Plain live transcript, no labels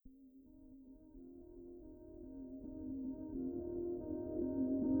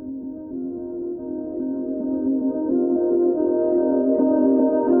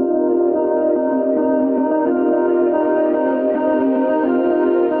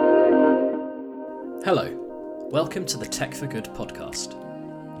Hello, welcome to the Tech for Good podcast.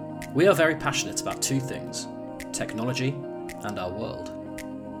 We are very passionate about two things, technology and our world.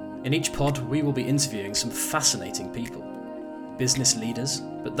 In each pod, we will be interviewing some fascinating people, business leaders,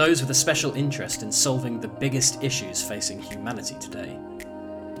 but those with a special interest in solving the biggest issues facing humanity today.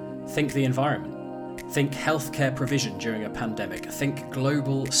 Think the environment, think healthcare provision during a pandemic, think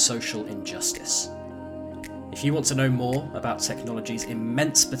global social injustice. If you want to know more about technology's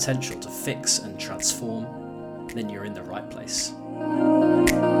immense potential to fix and transform, then you're in the right place.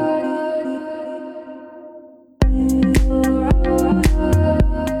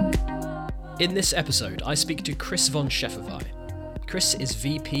 In this episode, I speak to Chris von Scheffervey. Chris is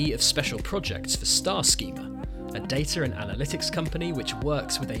VP of Special Projects for Starschema, a data and analytics company which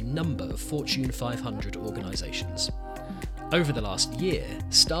works with a number of Fortune 500 organisations. Over the last year,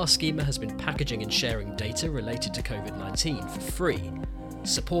 Starschema has been packaging and sharing data related to COVID-19 for free,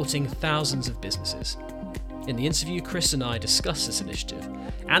 supporting thousands of businesses. In the interview, Chris and I discuss this initiative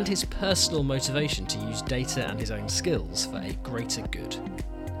and his personal motivation to use data and his own skills for a greater good.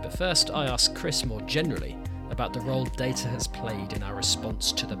 But first, I ask Chris more generally about the role data has played in our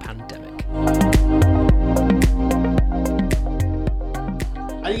response to the pandemic.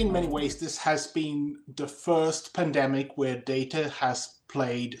 I think in many ways this has been the first pandemic where data has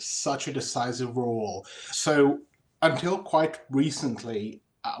played such a decisive role. So until quite recently,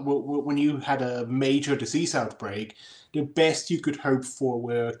 when you had a major disease outbreak, the best you could hope for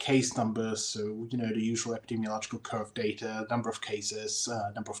were case numbers, so the usual epidemiological curve data, number of cases,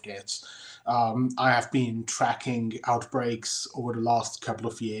 number of deaths. I have been tracking outbreaks over the last couple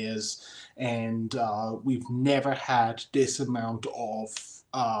of years, and we've never had this amount of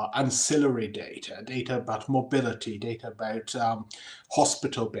ancillary data about mobility, data about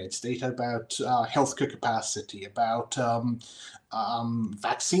hospital beds, data about healthcare capacity, about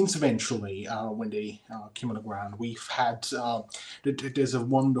vaccines eventually when they came on the ground. We've had, there's a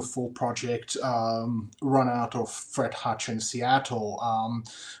wonderful project run out of Fred Hutch in Seattle,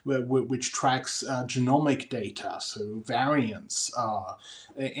 which tracks genomic data, so variants,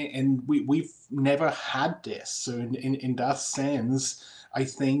 and we've never had this. So in that sense, I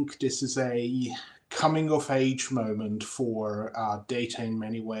think this is a coming of age moment for data in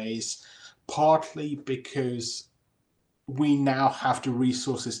many ways, partly because we now have the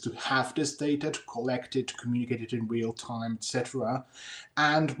resources to have this data, to collect it, to communicate it in real time, etc.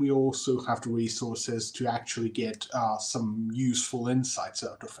 And we also have the resources to actually get some useful insights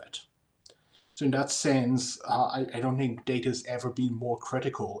out of it. So in that sense, I don't think data has ever been more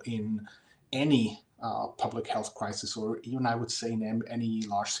critical in any public health crisis, or even I would say in any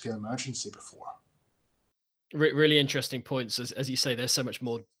large-scale emergency before. Really interesting points. As you say, there's so much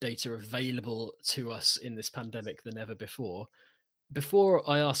more data available to us in this pandemic than ever before. Before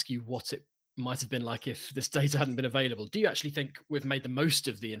I ask you what it might have been like if this data hadn't been available, do you actually think we've made the most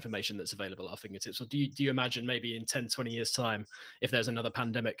of the information that's available at our fingertips? Or do you imagine maybe in 10, 20 years' time, if there's another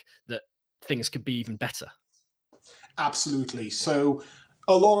pandemic, that things could be even better? Absolutely. So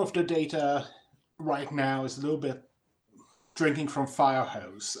a lot of the data right now is a little bit drinking from fire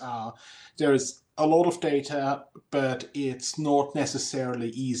hose. There's a lot of data, but it's not necessarily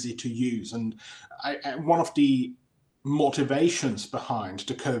easy to use. And one of the motivations behind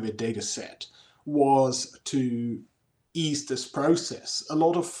the COVID data set was to ease this process. A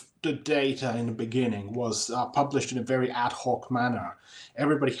lot of the data in the beginning was published in a very ad hoc manner.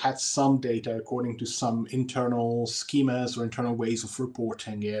 Everybody had some data according to some internal schemas or internal ways of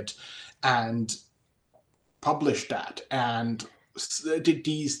reporting it, and published that. And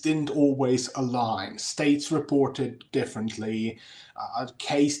these didn't always align. States reported differently.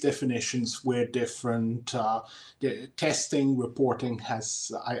 Case definitions were different. The testing reporting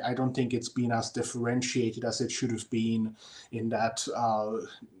has, I don't think it's been as differentiated as it should have been, in that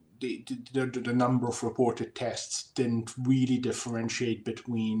the number of reported tests didn't really differentiate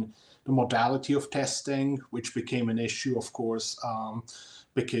between the modality of testing, which became an issue, of course,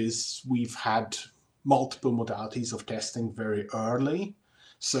 because we've had multiple modalities of testing very early.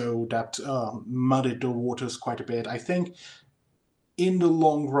 So that muddied the waters quite a bit. I think in the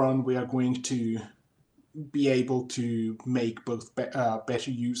long run, we are going to be able to make both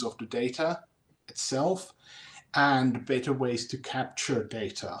better use of the data itself and better ways to capture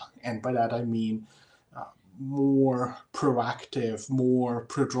data. And by that, I mean more proactive, more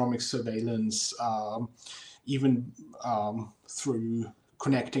prodromic surveillance, even through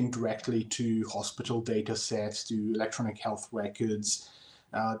connecting directly to hospital data sets, to electronic health records.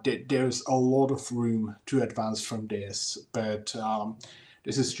 There's a lot of room to advance from this, but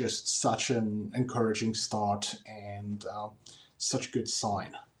this is just such an encouraging start and such a good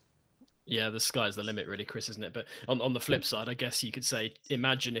sign. Yeah, the sky's the limit, really, Chris, isn't it? But on the flip side, I guess you could say,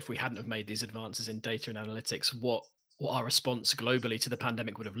 imagine if we hadn't have made these advances in data and analytics, what our response globally to the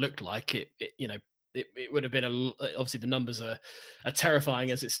pandemic would have looked like. It would have been obviously the numbers are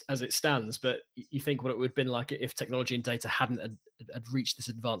terrifying as it stands, but you think what it would have been like if technology and data hadn't had reached this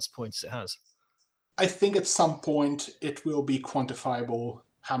advanced point as it has. I think at some point it will be quantifiable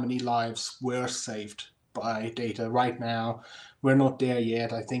how many lives were saved by data. Right now, we're not there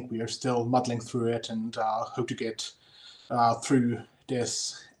yet. I think we are still muddling through it and hope to get through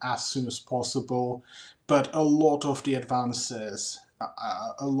this as soon as possible. But a lot of the advances,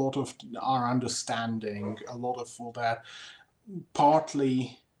 a lot of our understanding, a lot of all that,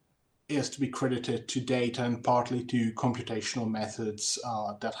 partly is to be credited to data and partly to computational methods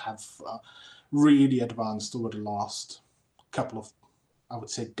that have really advanced over the last couple of, I would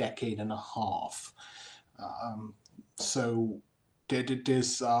say, decade and a half. So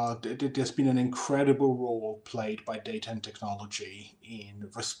there's been an incredible role played by data and technology in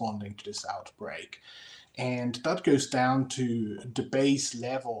responding to this outbreak. And that goes down to the base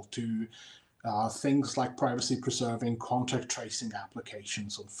level, to things like privacy preserving contact tracing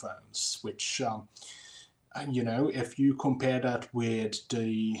applications on phones, which, if you compare that with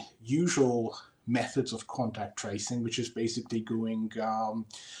the usual methods of contact tracing, which is basically going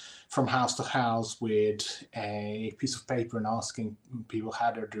from house to house with a piece of paper and asking people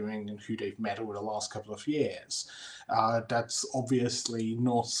how they're doing and who they've met over the last couple of years. That's obviously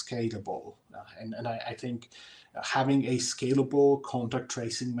not scalable. And I think having a scalable contact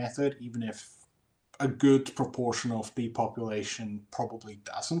tracing method, even if a good proportion of the population probably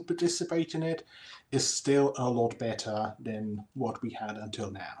doesn't participate in it, is still a lot better than what we had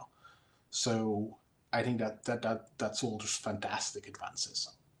until now. So I think that's all just fantastic advances.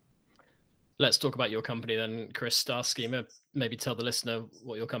 Let's talk about your company then, Chris. Starschema. Maybe tell the listener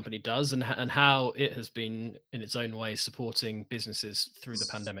what your company does and how it has been, in its own way, supporting businesses through the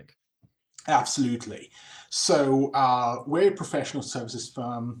pandemic. Absolutely. So we're a professional services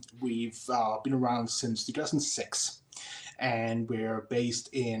firm. We've been around since 2006, and we're based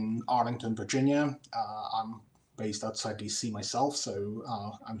in Arlington, Virginia. I'm based outside DC myself, so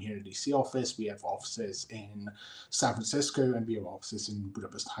I'm here in the DC office. We have offices in San Francisco, and we have offices in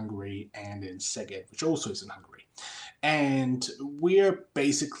Budapest, Hungary, and in Szeged, which also is in Hungary. And we're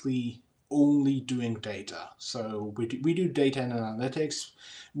basically only doing data. So we do data and analytics.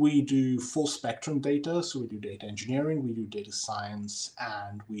 We do full spectrum data. So we do data engineering, we do data science,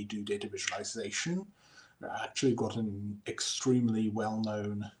 and we do data visualization. We actually got an extremely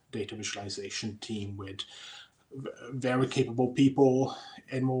well-known data visualization team with very capable people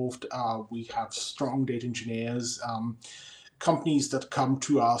involved. We have strong data engineers. Companies that come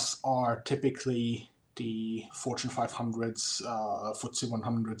to us are typically the Fortune 500s, FTSE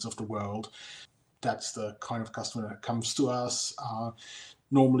 100s of the world. That's the kind of customer that comes to us.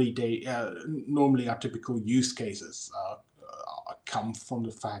 Normally our typical use cases come from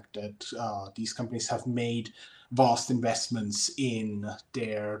the fact that these companies have made vast investments in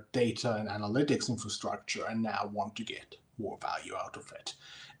their data and analytics infrastructure and now want to get more value out of it.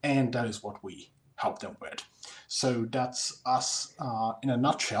 And that is what we help them with. So that's us in a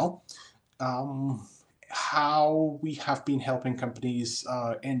nutshell. How we have been helping companies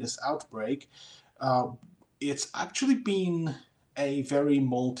in this outbreak, it's actually been a very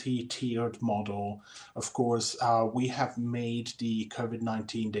multi-tiered model. Of course, we have made the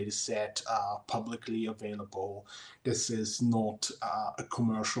COVID-19 dataset publicly available. This is not a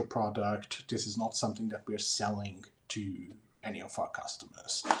commercial product. This is not something that we're selling to any of our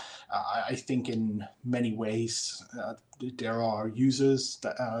customers. I think in many ways there are users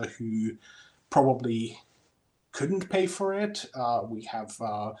that, who probably couldn't pay for it. We have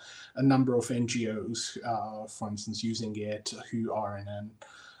a number of NGOs, for instance, using it, who are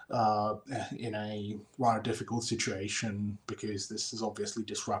in a rather difficult situation because this has obviously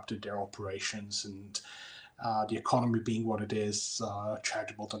disrupted their operations, and the economy being what it is,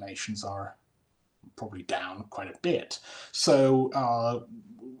 charitable donations are probably down quite a bit. So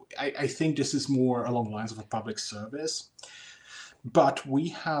I think this is more along the lines of a public service. But we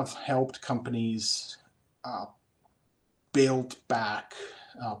have helped companies build back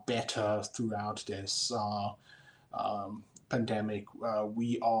better throughout this pandemic.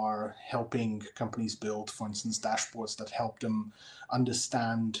 We are helping companies build, for instance, dashboards that help them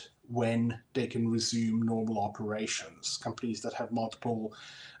understand when they can resume normal operations. Companies that have multiple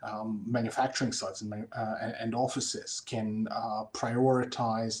manufacturing sites and offices can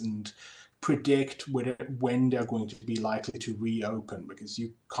prioritize and predict when they're going to be likely to reopen, because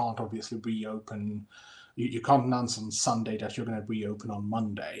you can't obviously reopen you can't announce on Sunday that you're going to reopen on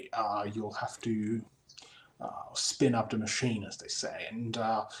Monday. You'll have to spin up the machine, as they say, and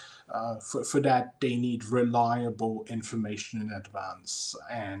for that they need reliable information in advance,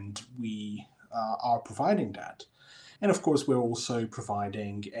 and we are providing that. And of course, we're also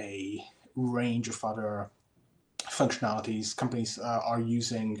providing a range of other functionalities. Companies are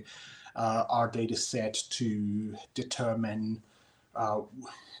using our data set to uh,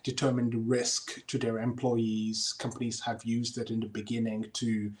 determine the risk to their employees. Companies have used it in the beginning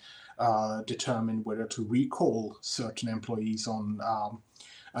to determine whether to recall certain employees from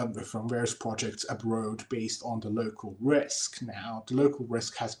various projects abroad based on the local risk. Now, the local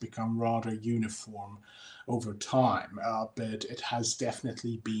risk has become rather uniform over time, but it has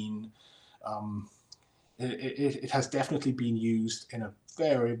definitely been um, it has definitely been used in a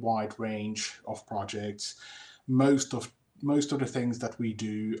very wide range of projects. Most of most of the things that we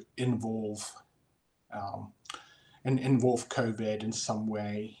do um, involve COVID in some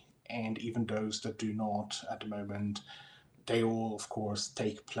way, and even those that do not at the moment, they all, of course,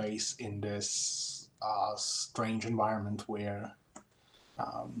 take place in this strange environment where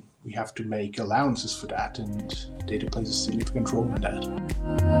we have to make allowances for that, and data plays a significant role in that.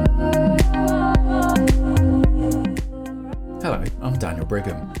 Hello, I'm Daniel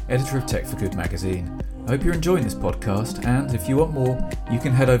Brigham, editor of Tech for Good magazine. I hope you're enjoying this podcast, and if you want more, you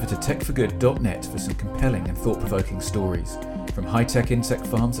can head over to techforgood.net for some compelling and thought-provoking stories. From high-tech insect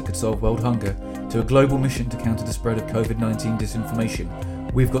farms that could solve world hunger to a global mission to counter the spread of COVID-19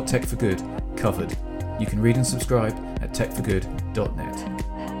 disinformation, we've got Tech for Good covered. You can read and subscribe at techforgood.net.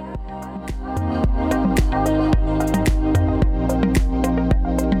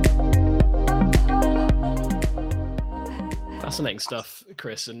 Fascinating stuff,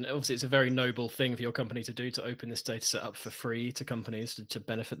 Chris, and obviously it's a very noble thing for your company to do, to open this data set up for free to companies to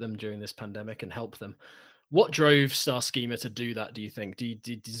benefit them during this pandemic and help them. What drove Star Schema to do that, do you think?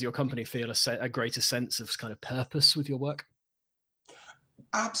 Does your company feel a greater sense of kind of purpose with your work?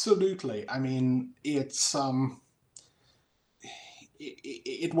 Absolutely. I mean, it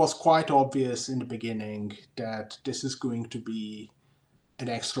was quite obvious in the beginning that this is going to be an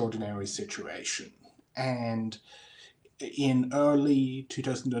extraordinary situation. And in early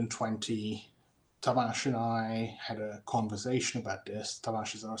 2020, Tamas and I had a conversation about this.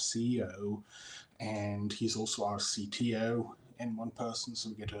 Tamas is our CEO, and he's also our CTO in one person, so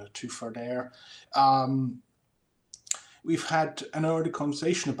we get a twofer there. We've had an early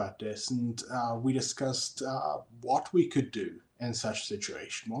conversation about this, and we discussed what we could do in such a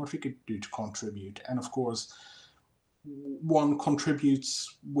situation, what we could do to contribute. And of course, one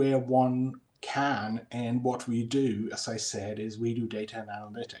contributes where one can, and what we do, as I said, is we do data and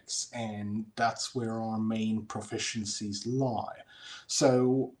analytics, and that's where our main proficiencies lie.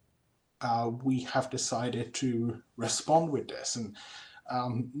 So we have decided to respond with this. And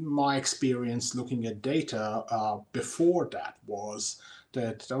my experience looking at data before that was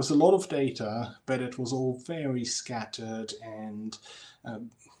that there was a lot of data, but it was all very scattered and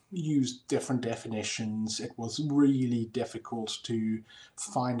used different definitions. It was really difficult to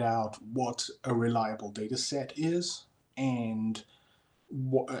find out what a reliable data set is, and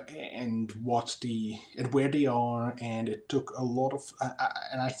where they are. And it took a lot of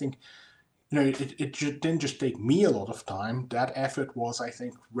and I think, it didn't just take me a lot of time. That effort was, I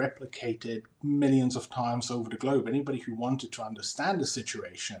think, replicated millions of times over the globe. Anybody who wanted to understand the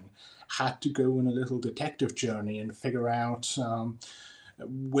situation had to go on a little detective journey and figure out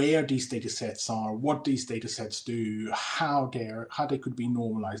where these data sets are, what these data sets do, how they could be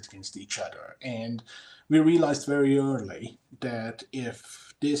normalized against each other. And we realized very early that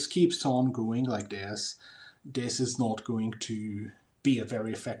if this keeps on going like this is not going to be a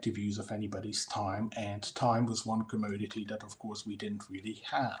very effective use of anybody's time, and time was one commodity that, of course, we didn't really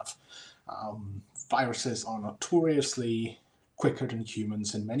have. Viruses are notoriously quicker than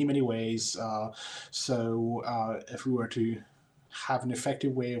humans in many, many ways. So if we were to have an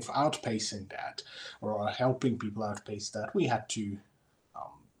effective way of outpacing that, or helping people outpace that, we had to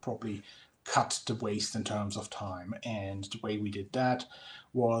probably cut the waste in terms of time. And the way we did that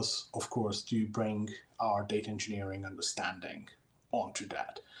was, of course, to bring our data engineering understanding onto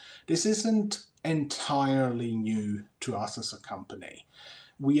that. This isn't entirely new to us as a company.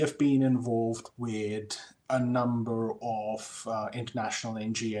 We have been involved with a number of international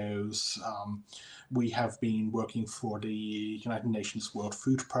NGOs. We have been working for the United Nations World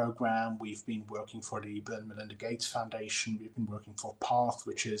Food Programme. We've been working for the Bill and Melinda Gates Foundation. We've been working for PATH,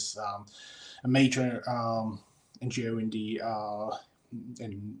 which is a major NGO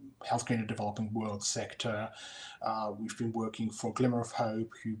in healthcare in the developing world sector. We've been working for Glimmer of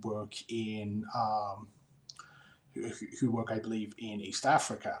Hope, who work in who work, I believe, in East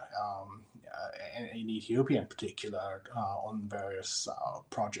Africa, and in Ethiopia in particular, on various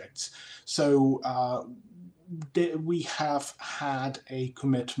projects. So we have had a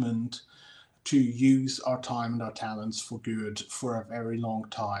commitment to use our time and our talents for good for a very long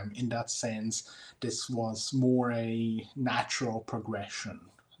time. In that sense, this was more a natural progression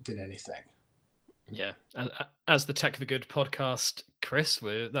than anything. Yeah, as the Tech for Good podcast, Chris,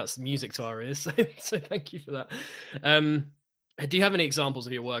 that's music to our ears. So thank you for that. Do you have any examples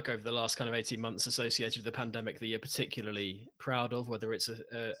of your work over the last kind of 18 months associated with the pandemic that you're particularly proud of, whether it's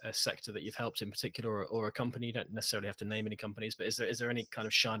a sector that you've helped in particular or a company? You don't necessarily have to name any companies, but is there any kind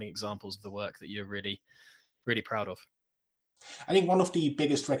of shining examples of the work that you're really, really proud of? I think one of the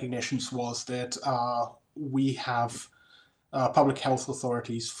biggest recognitions was that we have public health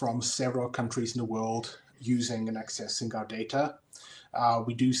authorities from several countries in the world using and accessing our data.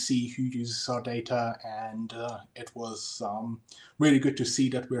 We do see who uses our data, and it was really good to see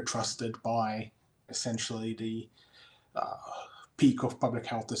that we're trusted by essentially the peak of public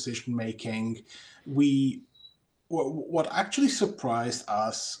health decision making. What actually surprised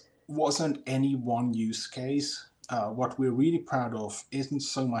us wasn't any one use case. What we're really proud of isn't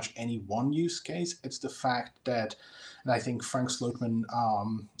so much any one use case, it's the fact that, and I think Frank Slootman,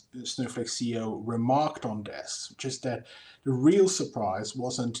 Snowflake CEO, remarked on this, just that the real surprise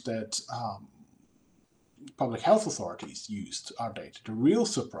wasn't that public health authorities used our data. The real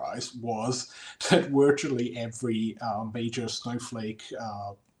surprise was that virtually every major Snowflake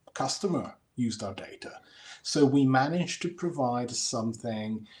customer used our data. So we managed to provide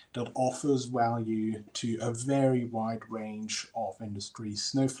something that offers value to a very wide range of industries.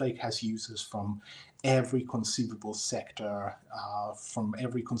 Snowflake has users from every conceivable sector, from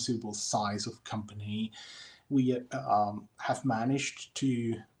every conceivable size of company. We have managed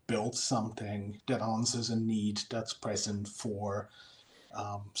to build something that answers a need that's present for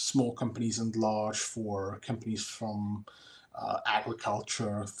small companies and large, for companies from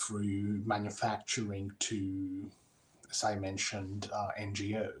agriculture through manufacturing to, as I mentioned,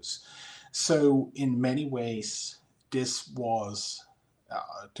 NGOs. So in many ways, this was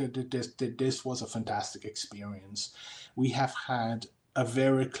a fantastic experience. We have had a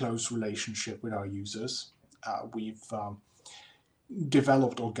very close relationship with our users. We've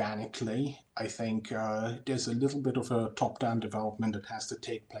developed organically. I think there's a little bit of a top-down development that has to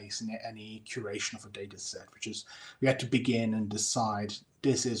take place in any curation of a data set, which is we had to begin and decide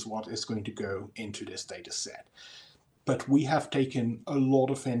this is what is going to go into this data set. But we have taken a lot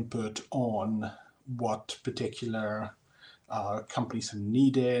of input on what particular companies have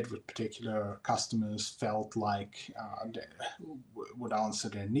needed, what particular customers felt like would answer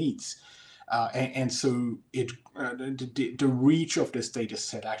their needs. And so the reach of this data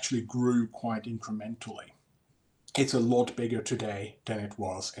set actually grew quite incrementally. It's a lot bigger today than it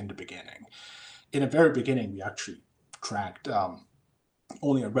was in the beginning. In the very beginning, we actually tracked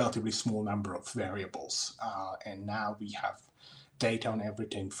only a relatively small number of variables. And now we have data on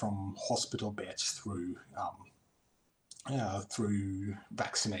everything from hospital beds through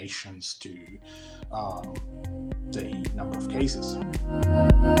vaccinations to the number of cases.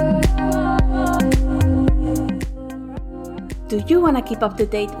 Do you want to keep up to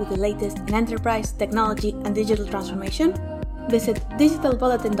date with the latest in enterprise, technology, and digital transformation? Visit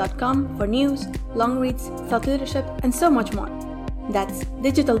digitalbulletin.com for news, long reads, thought leadership, and so much more. That's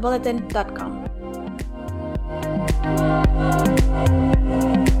digitalbulletin.com.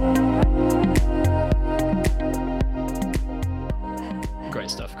 Great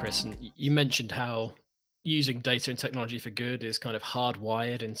stuff, Chris. And you mentioned how using data and technology for good is kind of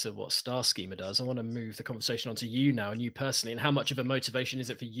hardwired into what Star Schema does. I want to move the conversation onto you now and you personally, and how much of a motivation is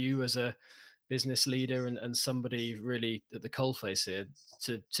it for you as a business leader and somebody really at the coalface here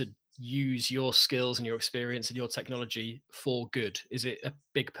to use your skills and your experience and your technology for good? Is it a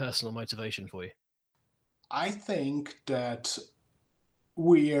big personal motivation for you? I think that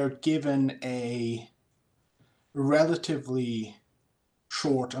we are given a relatively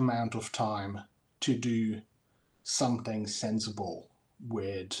short amount of time to do something sensible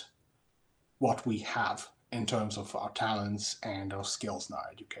with what we have in terms of our talents and our skills and our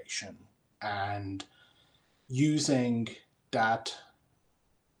education. And using that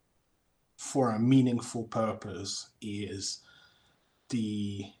for a meaningful purpose is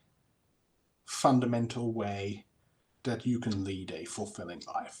the fundamental way that you can lead a fulfilling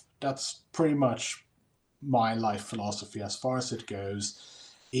life. That's pretty much my life philosophy as far as it goes,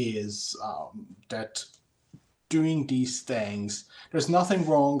 is that doing these things, there's nothing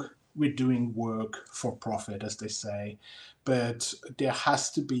wrong with doing work for profit, as they say, but there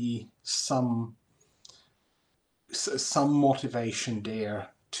has to be some some motivation there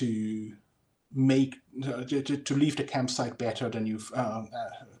to make to leave the campsite better than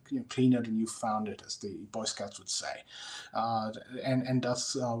cleaner than you found it, as the Boy Scouts would say, and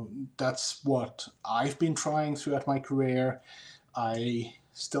that's what I've been trying throughout my career. I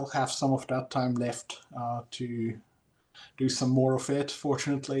still have some of that time left to do some more of it,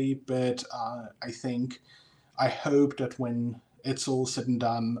 fortunately, but I hope that when it's all said and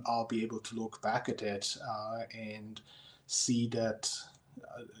done, I'll be able to look back at it and see that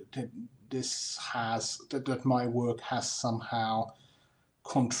that my work has somehow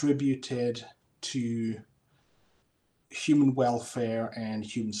contributed to human welfare and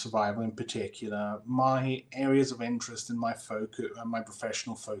human survival in particular. My areas of interest and my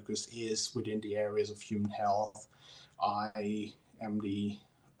professional focus is within the areas of human health. I am the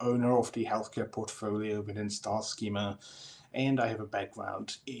owner of the healthcare portfolio within Starschema, and I have a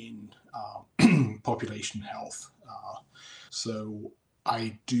background in population health. So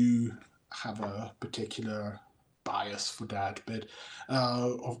I do have a particular bias for that, but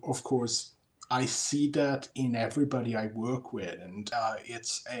of course, I see that in everybody I work with, and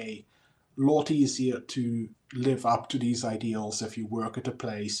it's a lot easier to live up to these ideals if you work at a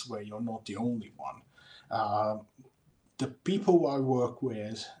place where you're not the only one. The people I work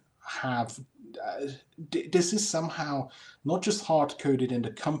with have this is somehow not just hard-coded in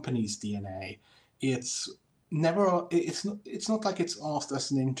the company's DNA. It's not like it's asked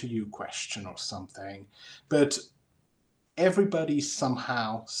as an interview question or something, but everybody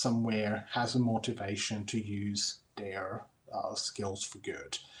somehow, somewhere, has a motivation to use their skills for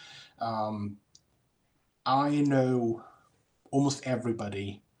good. I know almost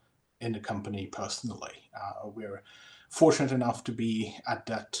everybody in the company personally. We're fortunate enough to be at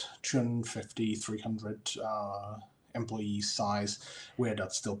that 250, 300 employee size where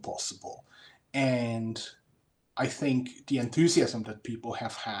that's still possible. And I think the enthusiasm that people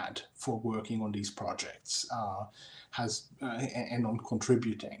have had for working on these projects and on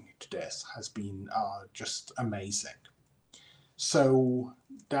contributing to this has been just amazing. So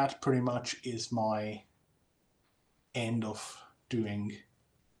that pretty much is my end of doing,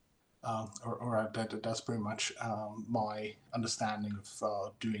 that's pretty much my understanding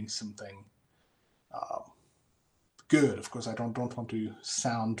of doing something good. Of course, I don't want to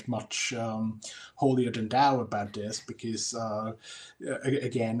sound much holier than thou about this, because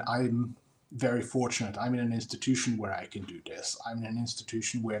again, I'm very fortunate. I'm in an institution where I can do this. I'm in an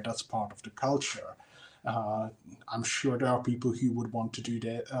institution where that's part of the culture. I'm sure there are people who would want to do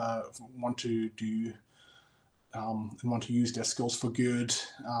that, want to use their skills for good,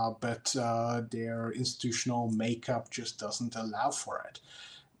 but their institutional makeup just doesn't allow for it.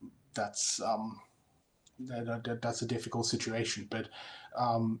 That's a difficult situation, but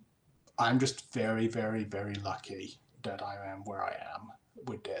I'm just very, very, very lucky that I am where I am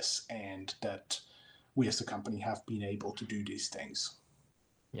with this, and that we as a company have been able to do these things.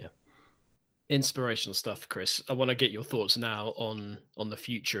 Yeah. Inspirational stuff, Chris. I want to get your thoughts now on the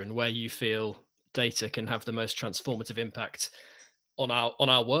future and where you feel data can have the most transformative impact on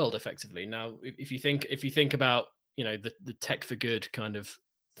our world effectively. Now, if you think about, the tech for good kind of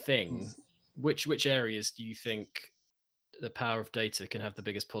thing, which areas do you think the power of data can have the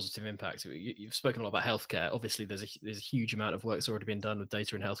biggest positive impact? You've spoken a lot about healthcare. Obviously, there's a huge amount of work that's already been done with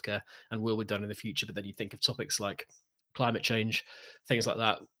data in healthcare and will be done in the future. But then you think of topics like climate change, things like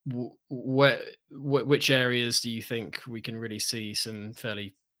that. Which areas do you think we can really see some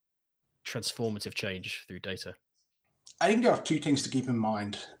fairly transformative change through data? I think there are two things to keep in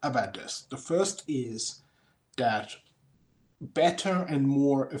mind about this. The first is that better and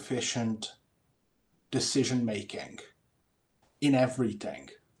more efficient decision making in everything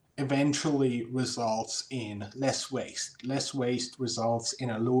eventually results in less waste. Less waste results in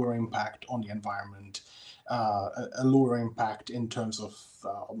a lower impact on the environment, a lower impact in terms of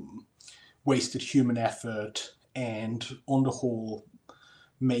wasted human effort, and on the whole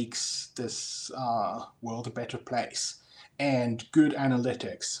makes this world a better place. And good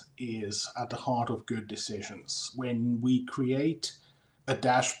analytics is at the heart of good decisions. When we create a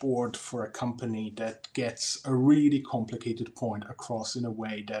dashboard for a company that gets a really complicated point across in a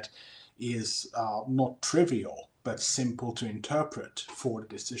way that is not trivial, but simple to interpret for the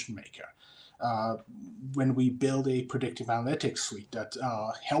decision maker. When we build a predictive analytics suite that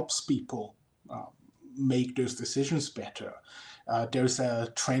helps people make those decisions better, there's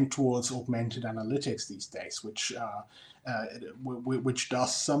a trend towards augmented analytics these days, which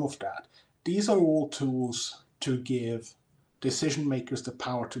does some of that. These are all tools to give decision makers the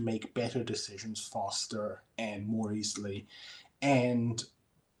power to make better decisions faster and more easily. And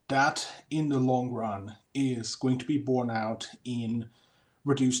that in the long run is going to be borne out in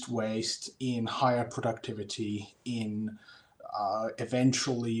reduced waste, in higher productivity, in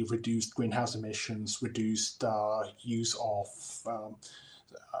eventually reduced greenhouse emissions, reduced use of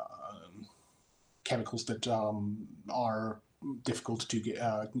chemicals that are difficult to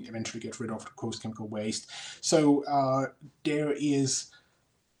eventually get rid of, of course, chemical waste. So there is,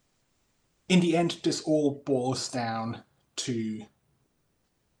 in the end, this all boils down to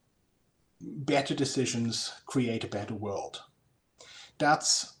better decisions create a better world.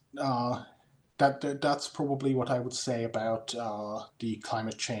 That's probably what I would say about the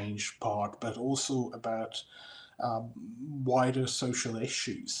climate change part, but also about wider social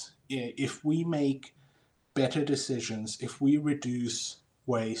issues. If we make better decisions, if we reduce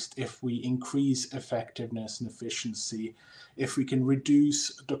waste, if we increase effectiveness and efficiency, if we can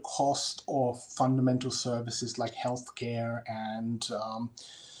reduce the cost of fundamental services like healthcare, and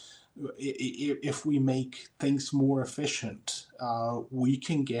if we make things more efficient, we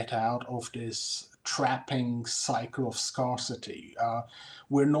can get out of this trapping cycle of scarcity.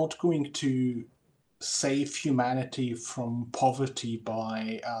 We're not going to save humanity from poverty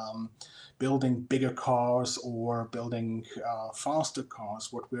by building bigger cars or building faster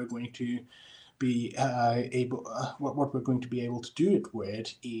cars. What we're going to be what we're going to be able to do it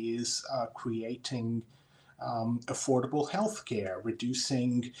with is creating affordable healthcare,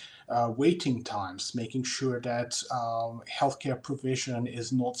 reducing waiting times, making sure that healthcare provision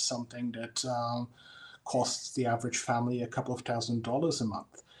is not something that costs the average family a couple of $1,000s a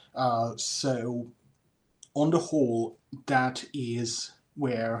month. So on the whole, that is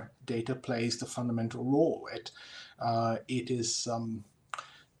where data plays the fundamental role. It is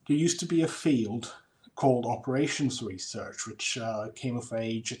there used to be a field called operations research, which came of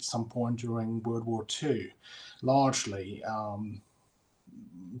age at some point during World War II, largely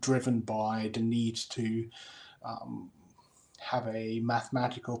driven by the need to have a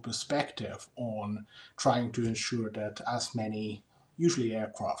mathematical perspective on trying to ensure that as many, usually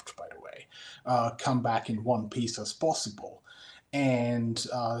aircraft, by the way, come back in one piece as possible. And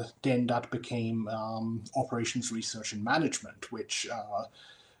then that became operations research and management, which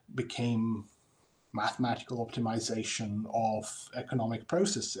became mathematical optimization of economic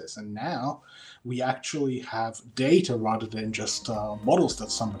processes. And now we actually have data rather than just models that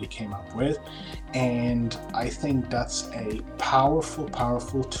somebody came up with. And I think that's a powerful,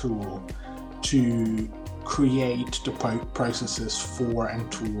 powerful tool to create the processes for and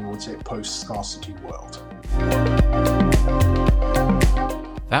towards a post-scarcity world.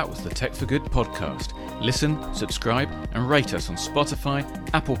 That was the Tech for Good podcast. Listen, subscribe, and rate us on Spotify,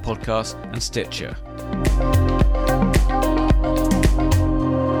 Apple Podcasts, and Stitcher.